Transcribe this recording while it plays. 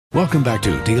Welcome back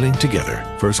to Dealing Together.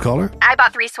 First caller? I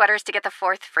bought 3 sweaters to get the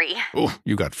 4th free. Oh,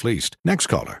 you got fleeced. Next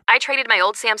caller? I traded my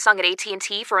old Samsung at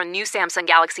AT&T for a new Samsung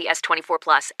Galaxy S24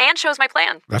 Plus and chose my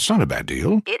plan. That's not a bad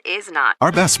deal. It is not.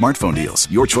 Our best smartphone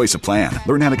deals. Your choice of plan.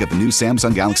 Learn how to get the new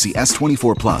Samsung Galaxy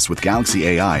S24 Plus with Galaxy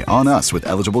AI on us with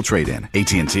eligible trade-in.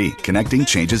 AT&T. Connecting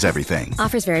changes everything.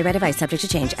 Offers vary by device. Subject to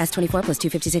change. S24 plus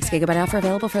 256 gigabyte offer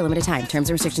available for a limited time. Terms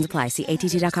and restrictions apply. See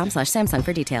att.com/Samsung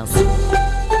for details.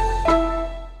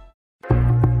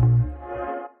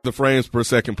 The Frames Per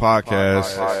Second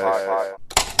podcast.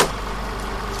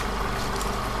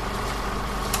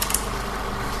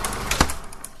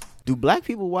 Do black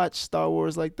people watch Star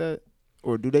Wars like that,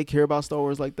 or do they care about Star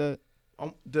Wars like that?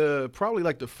 Probably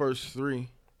like the first 3.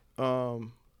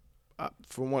 From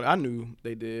what I knew,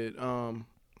 they did. I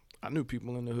knew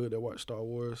people in the hood that watched Star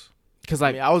Wars. Cause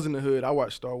like I was in the hood. I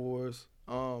watched Star Wars.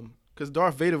 Cause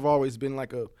Darth Vader have always been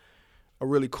like a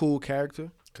really cool character.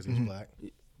 Cause he's black.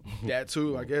 That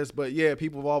too, I guess. But yeah,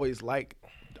 people have always liked.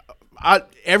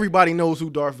 Everybody knows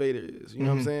who Darth Vader is. You know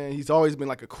what I'm saying? He's always been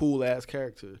like a cool ass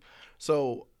character.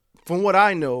 So from what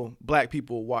I know, black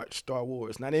people watch Star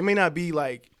Wars. Now they may not be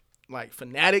like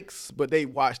fanatics, but they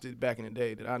watched it back in the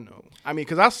day that I know. I mean,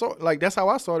 cause I saw that's how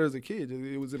I saw it as a kid.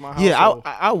 It was in my house. Yeah,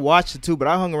 I watched it too, but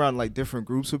I hung around like different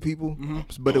groups of people.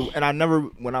 But I never,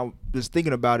 when I was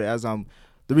thinking about it,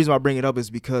 the reason why I bring it up is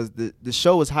because the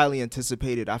show is highly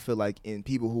anticipated, I feel like, in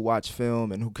people who watch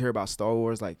film and who care about Star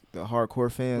Wars, like the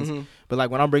hardcore fans. But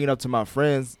like when I'm bringing it up to my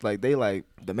friends, like they like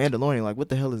The Mandalorian, like what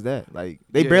the hell is that? Like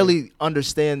they barely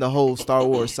understand the whole Star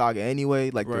Wars saga anyway,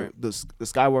 like the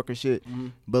Skywalker shit.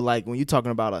 But like when you're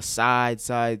talking about a side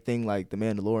thing like The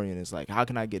Mandalorian, it's like, how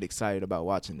can I get excited about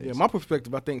watching this? Yeah, my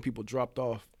perspective, I think people dropped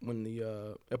off when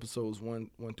the episodes 1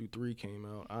 through 3 came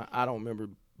out. I don't remember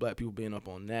black people being up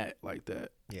on that like that.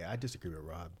 Yeah, I disagree with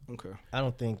Rob. Okay. I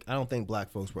don't think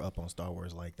black folks were up on Star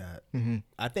Wars like that.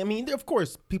 I mean, of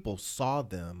course, people saw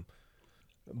them,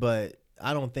 but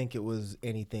I don't think it was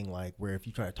anything like where if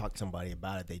you try to talk to somebody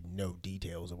about it, they know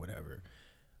details or whatever.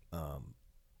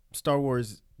 Star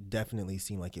Wars definitely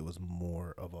seemed like it was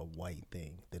more of a white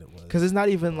thing than it was. Because it's not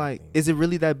even like, is it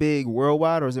really that big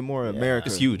worldwide, or is it more America?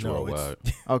 It's huge worldwide.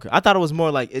 Okay, I thought it was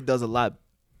more like it does a lot.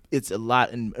 It's a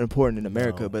lot important in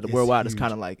America, but worldwide is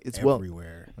kind of like it's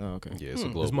everywhere. Oh, okay. Yeah, it's a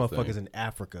global There's motherfuckers thing. in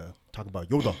Africa talking about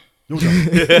Yoda.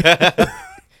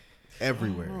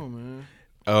 Everywhere. Oh man.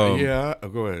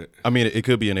 Go ahead. I mean, it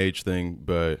could be an age thing,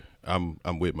 but I'm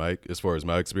with Mike as far as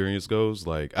my experience goes.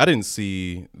 Like, I didn't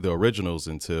see the originals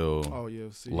until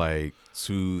like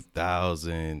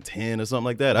 2010 or something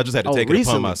like that. I just had to take it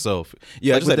upon myself.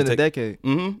 Yeah, like I just had to within a decade.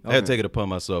 I had to take it upon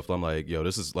myself. I'm like, yo,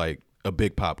 this is like a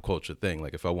big pop culture thing.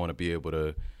 Like, if I want to be able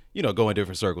to, go in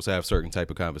different circles, have certain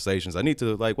type of conversations, I need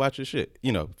to like watch this shit,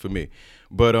 for me.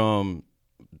 But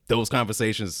those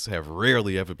conversations have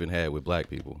rarely ever been had with black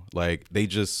people. Like, they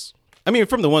just, I mean,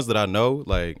 from the ones that I know,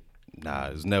 like, nah,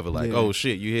 it's never like, oh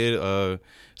shit, you hear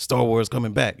Star Wars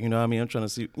coming back. You know what I mean? I'm trying to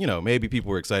see, maybe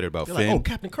people were excited about They're Finn. like, oh,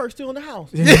 Captain Kirk's still in the house.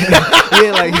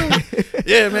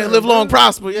 Yeah, man, live long,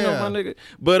 prosper, you know, my nigga.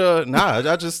 But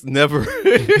nah, I just never.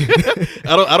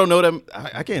 I don't know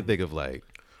that. I can't think of like.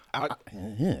 I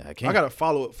can't. I got a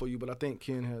follow up for you, but I think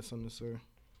Ken has something to say.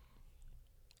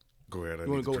 Go ahead. I You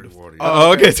need wanna to go drink with water.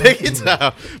 Oh, okay, take your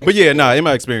time. But yeah, nah, in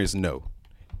my experience, no,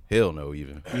 hell no,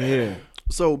 even. Yeah.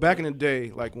 So back in the day,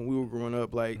 like when we were growing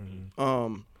up, like,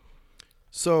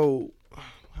 so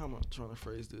how am I trying to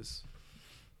phrase this?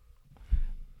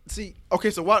 See, okay,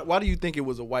 so why do you think it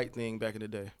was a white thing back in the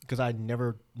day? Because I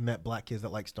never met black kids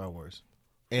that like Star Wars.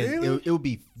 And Really? it would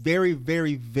be very,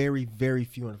 very, very, very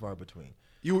few and far between.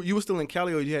 You were still in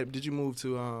Cali, or did you move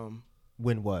to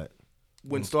When what?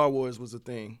 when Star Wars was a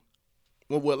thing?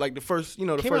 What like the first, the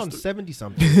Came first out in 70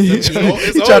 something. He It's tried to old say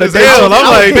as hell. something.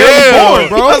 I'm like, damn, born,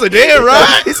 bro. I was like, damn,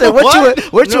 right? He said,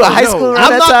 "Weren't you a high school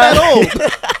around I'm that not time?" that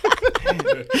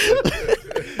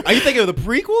old. Are you thinking of the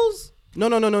prequels?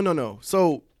 No.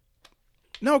 So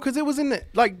no, because it was in the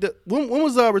like the when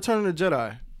was Return of the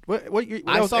Jedi? What year?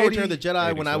 I saw 80? Return of the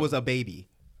Jedi when I was a baby.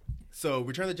 So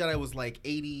Return of the Jedi was like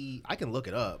 80. I can look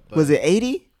it up. But Was it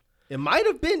 80? It might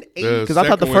have been 80. The 'Cause I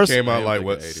thought the second one first- came out like I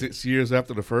what, think 6 years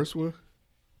after the first one?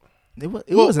 It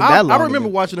wasn't that long. I remember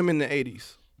ago. watching them in the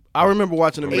 80s. I remember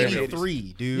watching them in the 80s.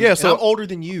 83, dude. Yeah, And so- I'm older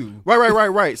than you.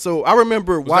 Right. So I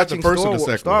remember that the watching first or the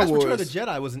Star second Star one? That's Return of the Wars.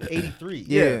 Jedi was in 83.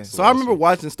 Yeah. So I remember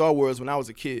watching Star Wars when I was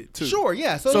a kid too. Sure,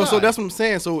 yeah. So So that's what I'm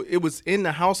saying. So it was in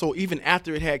the household even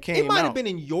after it had came it might out. have been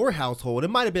in your household. It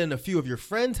might have been in a few of your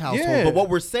friends' household. Yeah. But what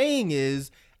we're saying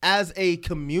is, as a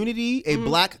community, a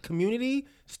black community,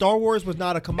 Star Wars was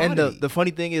not a commodity. And the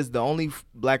funny thing is, the only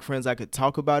black friends I could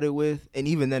talk about it with, and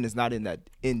even then, it's not in that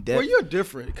in depth. Well, you're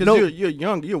different because you're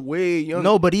young. You're way young.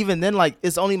 No, but even then, like,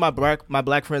 it's only my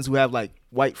black friends who have like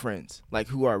white friends, like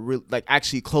who are real, like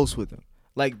actually close with them.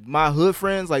 Like my hood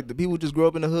friends, like the people who just grew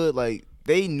up in the hood, like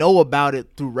they know about it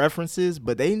through references,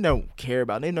 but they don't care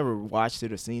about it. They never watched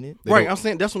it or seen it. Right. I'm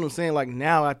saying that's what I'm saying. Like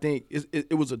now, I think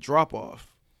it was a drop off.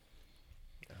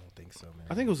 So, man.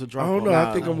 I think it was a drop. I don't know.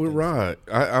 I think I'm with Rod.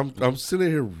 I'm sitting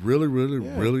here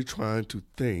really trying to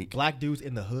think. Black dudes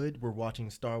in the hood were watching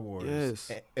Star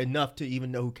Wars enough to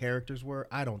even know who characters were.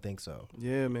 I don't think so.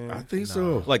 Yeah, man. I think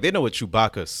so. Like they know what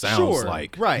Chewbacca sounds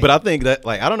like, right? But I think that,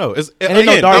 like, I don't know. And they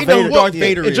know Darth Vader. Darth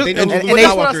Vader is.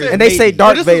 And they say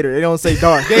Darth Vader. They don't say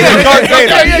Darth. Darth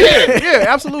Vader. Yeah,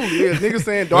 absolutely. Yeah, niggas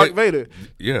saying Darth Vader.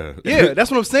 Yeah, that's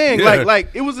what I'm saying. Yeah. Like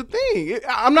it was a thing.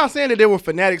 I'm not saying that they were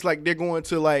fanatics. Like they're going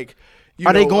to like.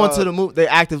 Are they going to the movie? They're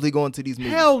actively going to these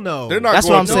movies. Hell no. They're not. That's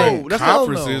going what I'm saying. To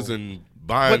conferences and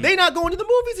buying. But they not going to the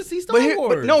movies to see Star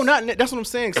Wars. But no, not that's what I'm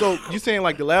saying. So you're saying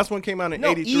like the last one came out in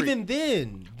 '83. Even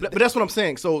then. But that's what I'm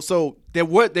saying. So they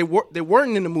weren't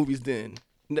in the movies then.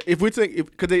 If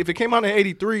it came out in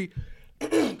 '83,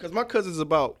 because my cousin's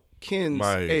about Ken's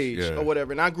age or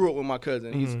whatever, and I grew up with my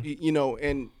cousin. He's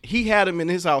and he had him in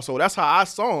his household. That's how I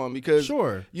saw him because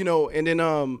and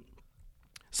then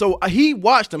So he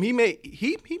watched them. He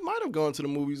might have gone to the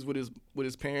movies with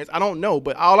his parents. I don't know,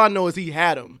 but all I know is he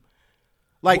had them.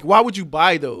 Like, why would you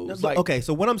buy those? Like, okay,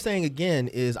 so what I'm saying again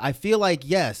is I feel like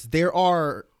yes, there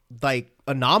are like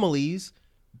anomalies,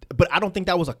 but I don't think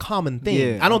that was a common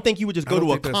thing. Yeah. I don't think you would just go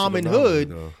to a common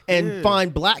hood and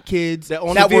find black kids that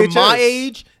were my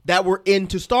age that were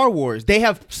into Star Wars. They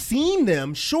have seen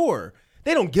them, sure.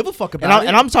 They don't give a fuck about it.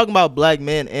 And I'm talking about black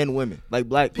men and women. Like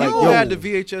black people had the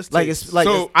VHS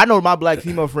tapes. I know my black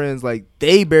female friends, like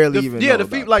they barely even know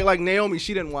about it. like Naomi,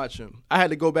 she didn't watch them. I had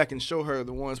to go back and show her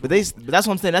the ones. But that's what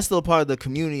I'm saying. That's still a part of the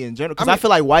community in general. Because I feel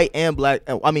like white and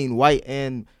white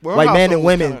men and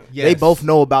women, they both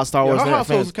know about Star Wars. Our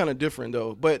household is kind of different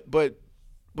though. But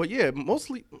yeah,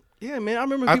 mostly, yeah, man. I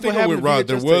remember people having with Rod,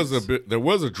 there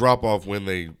was a drop off when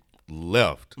they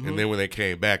left, and then when they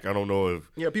came back, I don't know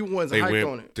if people wasn't hyped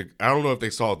on it. I don't know if they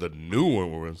saw the new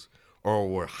ones or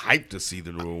were hyped to see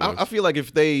the new ones. I feel like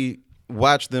if they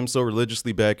watched them so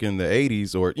religiously back in the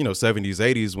 80s or 70s,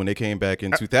 80s, when they came back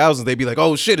in 2000s, they'd be like,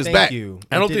 "Oh shit, it's back." I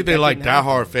don't think they like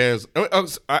diehard fans.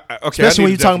 Especially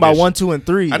when you're talking about 1, 2, and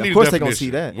 3. Of course, they're gonna see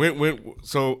that.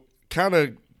 So kind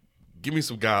of give me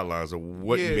some guidelines of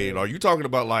what you mean. Are you talking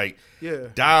about like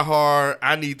diehard?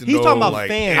 I need to know. He's talking about like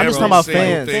fans. I'm just talking about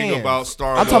fans. Thing about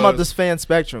Star Wars. I'm talking about this fan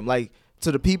spectrum. Like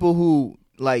to the people who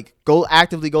like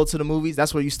actively go to the movies.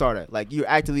 That's where you start at. Like you're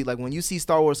actively like when you see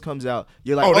Star Wars comes out,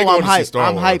 you're like, I'm hyped.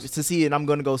 I'm hyped to see it. and I'm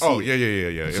gonna go see it. Oh yeah.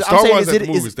 If So Star Wars at the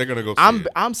movies, they're gonna go see it.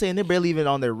 I'm saying they're barely even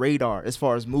on their radar as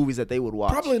far as movies that they would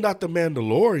watch. Probably not The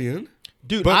Mandalorian.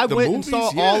 Dude, but I the went movies, and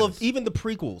saw all of even the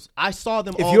prequels. I saw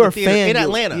them If all you're in a theater fan, in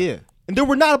Atlanta. And there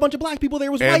were not a bunch of black people.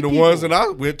 There was white And the people. ones that I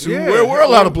went to, there were a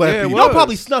lot of black people. Y'all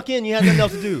probably snuck in. You had nothing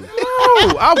else to do.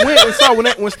 No, I went and saw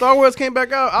when Star Wars came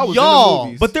back out. I was in the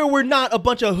movies. But there were not a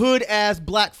bunch of hood ass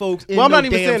black folks in I'm not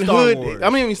even damn saying Star hood. Wars.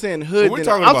 I'm not even saying hood. We're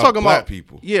talking about black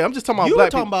people. Yeah, I'm just talking about You black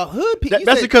were talking people. about hood people.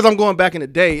 That's because I'm going back in the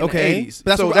day. In Okay. the 80s.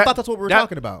 But I thought that's what we were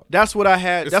talking about. That's what I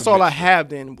had. It's That's a all I mixture. have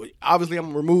then. Obviously,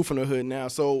 I'm removed from the hood now.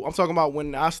 So I'm talking about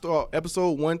when I saw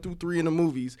episode 1 through 3 in the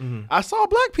movies. I saw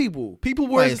black people. People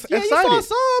were excited. You saw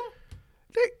some.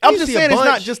 I'm You just see a saying it's not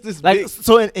bunch. just this like big.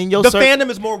 so in your The fandom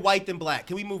is more white than black.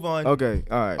 Can we move on? Okay,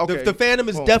 all right. Okay. The fandom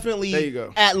is Boom. definitely There you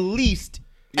go. at least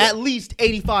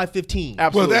 85-15.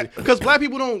 Absolutely. Well, Because black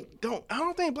people don't. I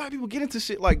don't think black people get into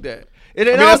shit like that. And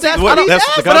that's the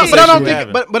conversation but I don't we're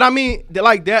think. having. But I mean,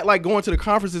 like that, like going to the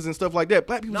conferences and stuff like that.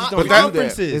 Black people just Not don't do that.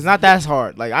 conferences. It's not that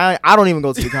hard. Like I don't even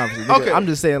go to the conferences. Nigga. Okay. I'm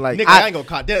just saying like Nigga, I ain't gonna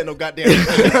caught that. No goddamn.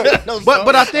 No,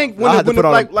 But I think I'll have to put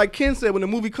on- like Ken said, when the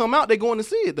movie come out, they going to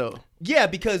see it though. yeah,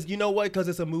 because you know what? Because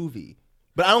it's a movie.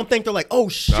 But I don't think they're like, oh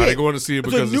shit. Nah, they going to see it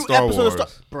There's because a new it's Star episode of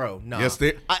Wars. Bro, no. Yes,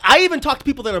 they. I even talk to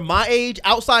people that are my age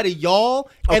outside of y'all,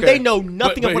 and Okay. they know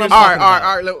nothing But of what I'm here's- talking about.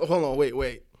 All right. Hold on.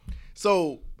 Wait.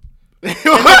 So. And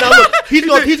then, now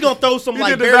look, he's gonna throw some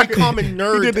like very common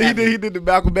nerds. He did the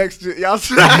Malcolm X shit. Y'all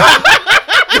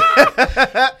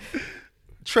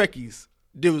Trekkies.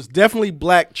 There was definitely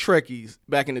black Trekkies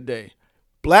back in the day.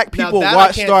 Black people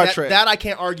watched Star Trek. That I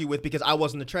can't argue with because I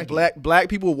wasn't a Trekkie. Black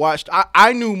people watched.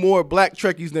 I knew more black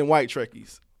Trekkies than white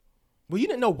Trekkies. Well, you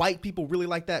didn't know white people really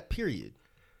like that. Period.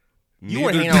 You Neither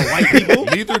weren't hanging out with white people.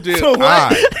 Neither did So what?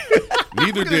 I.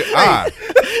 Neither did I.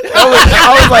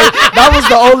 I was like, that was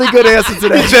the only good answer to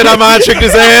that. Jedi mind tricked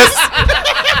his ass.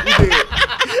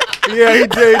 Yeah, he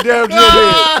did. Damn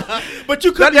sure did. But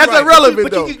you could. That's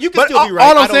irrelevant though. You can still be right.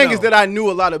 All I'm saying is that I knew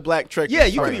a lot of black Trekkies. Yeah,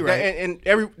 you could be right. And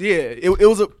it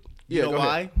was a. Yeah, you know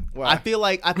why? Why? I feel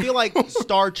like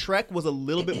Star Trek was a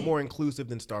little bit more inclusive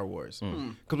than Star Wars.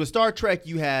 Because with Star Trek,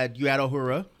 you had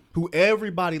Uhura, who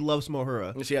everybody loves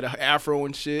Uhura. And she had an afro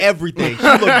and shit. Everything. She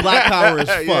looked black power as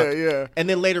fuck. Yeah. And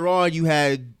then later on, you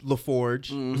had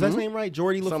LaForge. Was that his name right?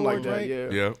 Geordi LaForge, Something like that,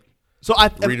 right? Yeah. So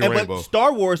Rainbow. but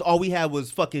Star Wars, all we had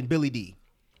was fucking Billy D.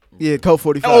 Yeah, Code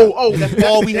 45. Oh, That's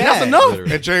all we had. That's enough.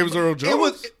 And James Earl Jones. It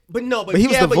was, but he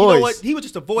was the but voice. You know what? He was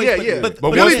just a voice. Yeah. But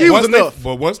Billy D was enough.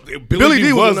 But once Billy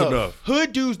D was enough.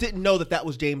 hood dudes didn't know that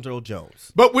was James Earl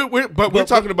Jones. But we're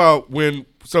talking about when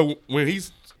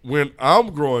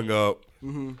I'm growing up.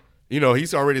 You know,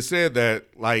 he's already said that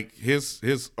like his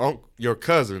uncle, your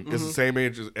cousin is the same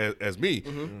age as me.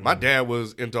 My dad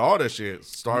was into all that shit,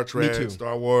 Star Trek,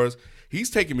 Star Wars. He's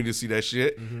taking me to see that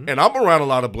shit, and I'm around a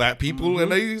lot of black people,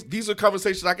 and these are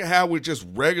conversations I can have with just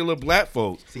regular black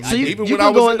folks. So even when I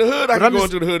was in the hood, I could go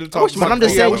into the hood and talk to I'm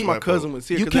just saying, I wish my cousin was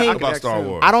here. You can't about Star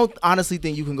Wars. I don't honestly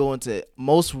think you can go into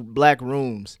most black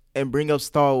rooms and bring up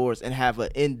Star Wars and have an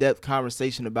in-depth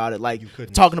conversation about it, like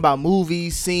talking about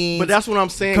movies, scenes. But that's what I'm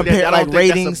saying. Compare, I like, don't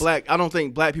think ratings. I don't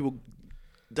think black people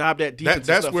dive that deep. into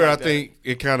That's stuff where like I think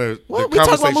it kind of Well, the we talk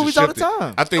about conversation movies all the shifted.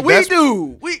 time. I think we that's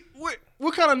do. We're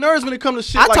kind of nerds when it comes to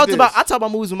shit. I like talked this.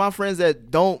 about movies with my friends that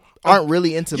aren't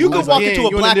really into You movies. can walk Again, into a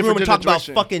you're in a black room different and talk about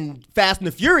generation. fucking Fast and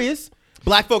the Furious.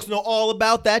 Black folks know all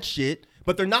about that shit,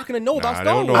 but they're not going to know about they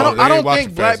Star don't know. Wars. They I ain't don't watching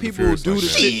think black Fast and the people Furious do like the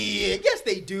that. shit. Yes,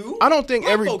 they do. I don't think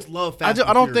black folks love Fast I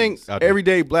and don't think Furious.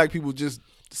 everyday black people just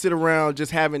sit around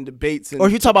just having debates. And Or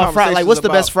if you talk about Friday, like what's the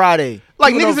best Friday?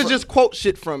 Like Even niggas though that just quote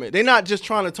shit from it. They're not just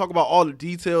trying to talk about all the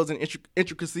details and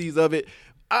intricacies of it.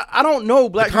 I don't know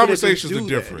black people that just conversations do are that.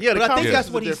 different. Yeah, the But I think conversations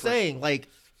that's what are he's different. saying. Like,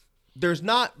 there's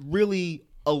not really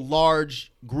a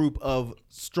large group of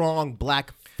strong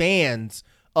black fans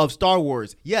of Star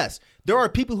Wars. Yes, there are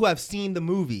people who have seen the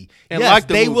movie And yes, like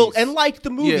the they will movies. and like the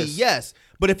movie. Yes. Yes,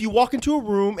 but if you walk into a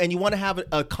room and you want to have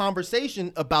a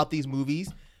conversation about these movies,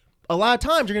 a lot of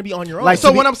times you're gonna be on your own. Like,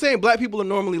 So when I'm saying black people are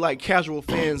normally like casual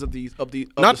fans of the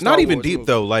Not Star even Wars deep movies.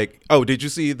 though. Like, oh, did you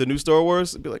see the new Star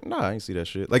Wars? Be like, nah, I ain't see that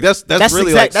shit. Like that's That's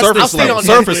really exact- like that's the- surface I'll see it level. on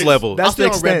Surface Netflix. level. That's I'll see the it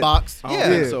on extent. Redbox. I don't Yeah.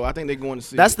 think so I think they're going to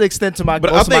see. That's the extent to my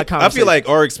But most of my I conversation. feel like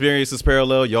our experience is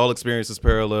parallel. Y'all experience is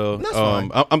parallel. That's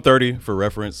fine. I'm 30 for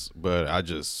reference, but I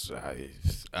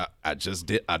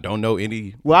don't know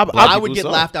any. Well, black I people would who get saw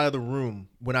it. laughed out of the room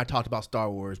when I talked about Star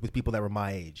Wars with people that were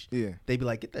my age. Yeah. They'd be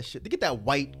like, get that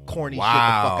white, corny shit the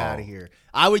Wow. fuck out of here.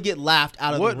 I would get laughed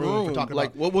out of What the room for room? talking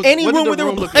Like, about what any did room the where there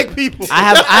were room look black like? people.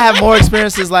 I have more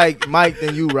experiences like Mike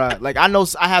than you, Rod. Like I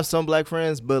have some black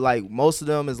friends, but like most of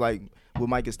them is like what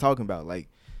Mike is talking about. Like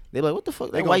they're like, what the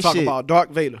fuck? They That gonna white talk shit. about Dark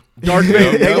Vader. Dark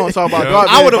Vader. They gonna talk about Dark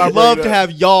Vader. I would if have bring loved it to up.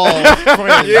 have y'all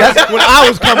friends. That's when I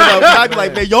was coming up. I'd be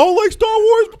like, man, y'all like Star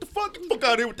Wars? What the fuck? Get the fuck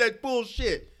out of here with that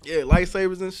bullshit. Yeah,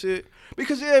 lightsabers and shit.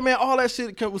 Because yeah, man, all that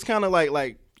shit was kind of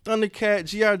like Thundercat,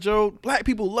 G.I. Joe. Black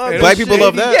people love that Black people shit.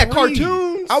 love that. Yeah,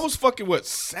 cartoons. I was fucking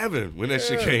 7 when that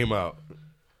shit came out.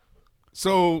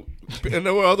 So, and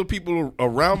there were other people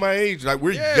around my age. Like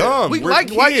we're young. we we're like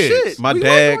kids. white shit. My We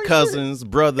dad, like white cousins,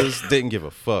 brothers didn't give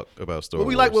a fuck about Star But Wars.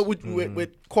 we like what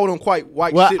with quote unquote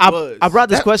white Well, shit I was. brought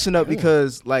this question up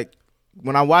because like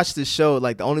when I watched this show,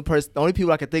 like the only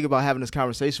people I could think about having this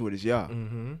conversation with is y'all.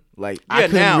 Like I Yeah,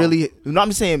 couldn't now. really. No,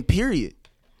 I'm saying period.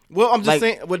 Well, I'm just like-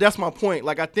 saying. Well, that's my point.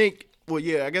 Like I think. Well,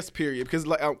 yeah, I guess period. Because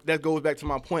like that goes back to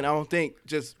my point. I don't think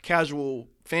just casual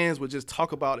fans would just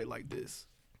talk about it like this.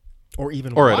 Or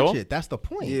even Or at watch all. it. That's the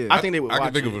point. Yeah. I think they would. I watch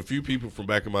can think it. of a few people from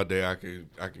back in my day. I can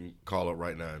call up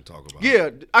right now and talk about. Yeah,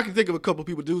 I can think of a couple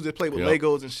people dudes that play with Yep.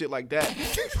 Legos and shit like that.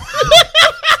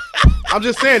 I'm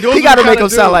just saying. Those He are got to the make kinda him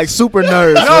sound dudes. like super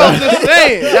nerds. No, I'm just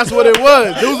saying. That's what it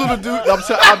was. Those are the dudes. I'm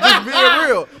just being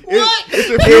real. It's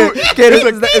a few. Kid,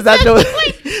 is that your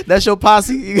that's your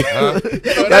posse? Lego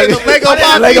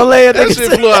Lego Land. That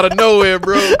shit flew out of nowhere,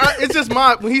 bro. It's just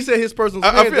when he said his personal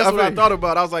I friend, feel- that's I what I feel- thought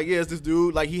about. I was like, yeah, it's this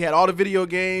dude. Like he had all the video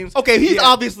games. Okay, he's Yeah.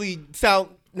 obviously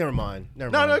Never mind. No,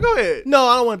 go ahead. No,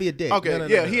 I don't want to be a dick. Okay, No,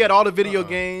 yeah, no. he had all the video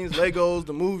games, Legos,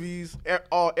 the movies,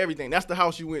 everything. That's the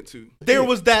house you went to. There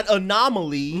was that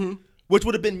anomaly, which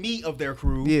would have been me of their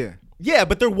crew. Yeah. Yeah,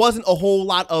 but there wasn't a whole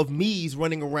lot of me's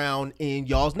running around in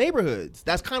y'all's neighborhoods.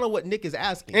 That's kind of what Nick is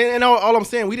asking. And all I'm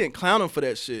saying, we didn't clown him for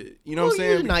that shit. You know what I'm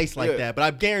saying? You're nice like Yeah. that, but I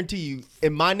guarantee you,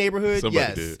 in my neighborhood,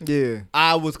 Somebody yes, did. Yeah.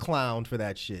 I was clowned for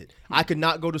that shit. I could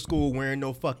not go to school wearing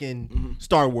no fucking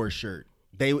Star Wars shirt.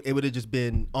 it would have just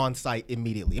been on site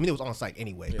immediately. I mean, it was on site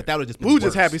anyway, but that would have just been We were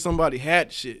just worse. happy somebody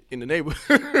had shit in the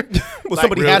neighborhood. Well,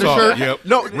 somebody Real had a talk, shirt. Yep.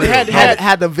 No, they Real.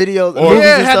 had the video, Or movies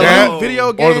and had stuff. the video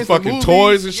or games, the fucking movies.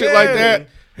 toys and shit like Yeah. that.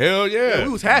 Hell Yeah, yeah. we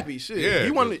was happy. Shit. Yeah.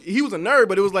 He was a nerd,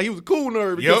 but it was like he was a cool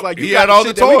nerd because Yep, like you he got had all the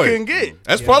shit that we toys. couldn't get.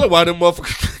 That's probably why them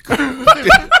motherfuckers,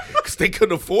 because they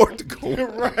couldn't afford to go.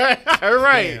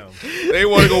 Right. They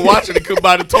want to go watch it and come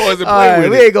buy the toys and All play right,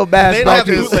 with we it. ain't gonna bash They didn't have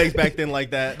Spartacus. bootlegs back then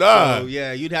like that. Nah. So,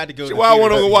 yeah, you'd had to go. Shit, to why I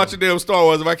want to theaters. go watch a damn Star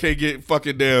Wars if I can't get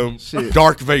fucking damn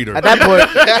Darth Vader At that point,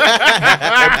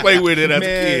 and play with it as a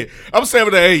Man. kid? I'm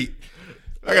 7 or 8.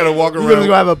 I gotta walk you really around.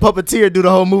 gonna have a puppeteer do the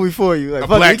whole movie for you. Like, A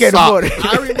fuck it, black you can't sock. afford it.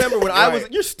 I remember when I was.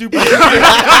 You're stupid.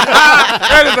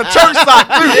 That is a church sock.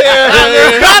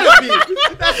 Gotta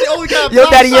be. That's the only kind of. Your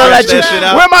daddy yelled at that you. shit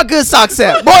out. Where my good socks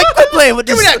at? Boy, quit playing with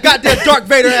Give this. me that goddamn Darth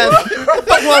Vader ass. What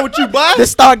the fuck wrong with you, boy? The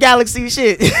Star Galaxy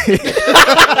shit.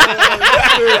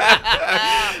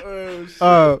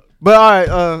 But all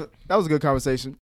right, that was a good conversation.